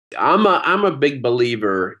I'm a big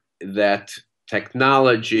believer that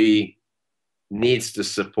technology needs to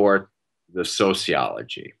support the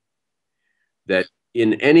sociology. That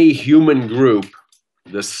in any human group,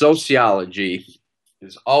 the sociology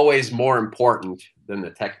is always more important than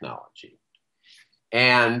the technology.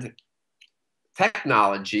 And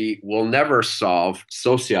technology will never solve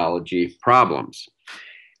sociology problems.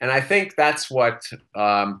 And I think that's what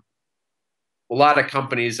a lot of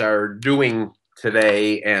companies are doing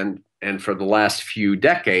today and for the last few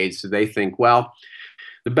decades. They think, well,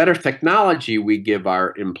 the better technology we give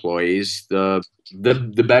our employees, the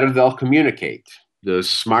better they'll communicate, the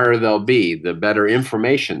smarter they'll be, the better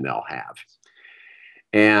information they'll have.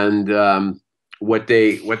 And what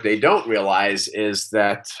they don't realize is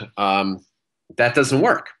that that doesn't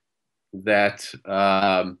work. That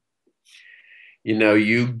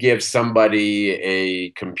you give somebody a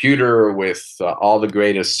computer with all the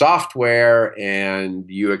greatest software, and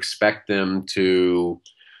you expect them to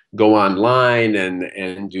go online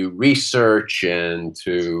and do research and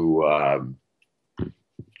to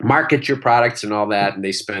market your products and all that, and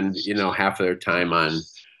they spend half of their time on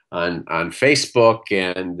Facebook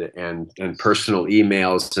and personal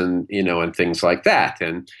emails and things like that,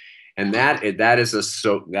 and that is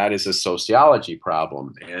a sociology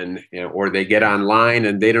problem, and or they get online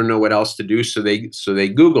and they don't know what else to do, so they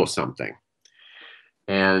Google something.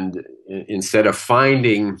 And instead of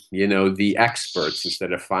finding, the experts,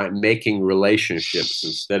 instead of making relationships,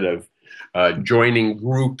 instead of joining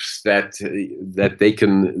groups that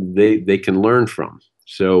they can learn from.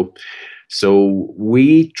 So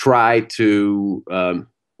we try to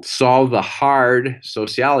solve the hard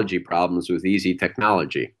sociology problems with easy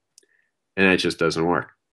technology, and it just doesn't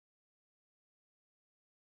work.